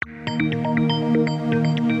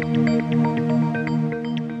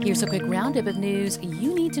Here's a quick roundup of news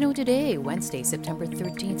you need to know today, Wednesday, September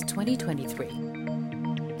 13th, 2023.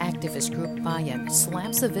 Activist group Bayan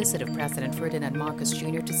slams the visit of President Ferdinand Marcos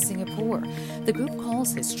Jr. to Singapore. The group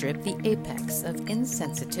calls his trip the apex of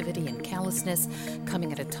insensitivity and callousness,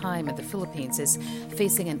 coming at a time when the Philippines is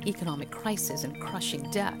facing an economic crisis and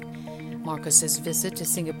crushing debt. Marcos's visit to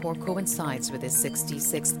Singapore coincides with his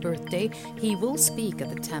 66th birthday. He will speak at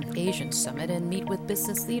the 10th Asian Summit and meet with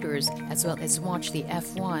business leaders, as well as watch the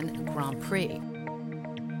F1 Grand Prix.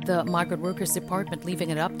 The Migrant Workers Department leaving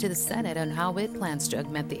it up to the Senate on how it plans to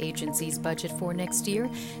augment the agency's budget for next year.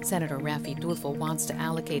 Senator Raffy Tulfo wants to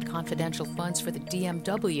allocate confidential funds for the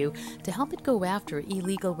DMW to help it go after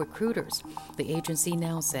illegal recruiters. The agency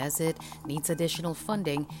now says it needs additional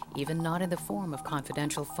funding, even not in the form of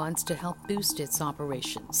confidential funds, to help boost its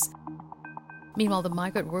operations. Meanwhile, the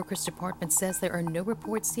Migrant Workers Department says there are no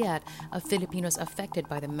reports yet of Filipinos affected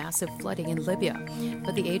by the massive flooding in Libya,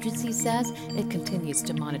 but the agency says it continues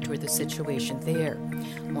to monitor the situation there.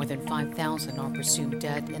 More than 5,000 are presumed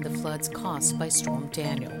dead in the floods caused by Storm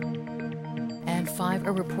Daniel. And 5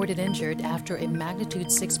 are reported injured after a magnitude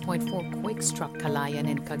 6.4 quake struck Calayan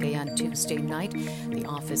in Cagayan Tuesday night. The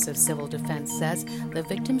Office of Civil Defense says the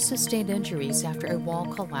victims sustained injuries after a wall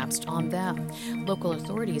collapsed on them. Local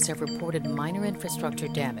authorities have reported minor infrastructure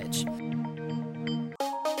damage.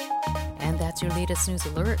 And that's your latest news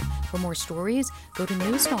alert. For more stories, go to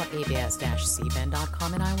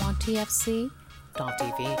news.abs-cbn.com and iwanttfc.tv.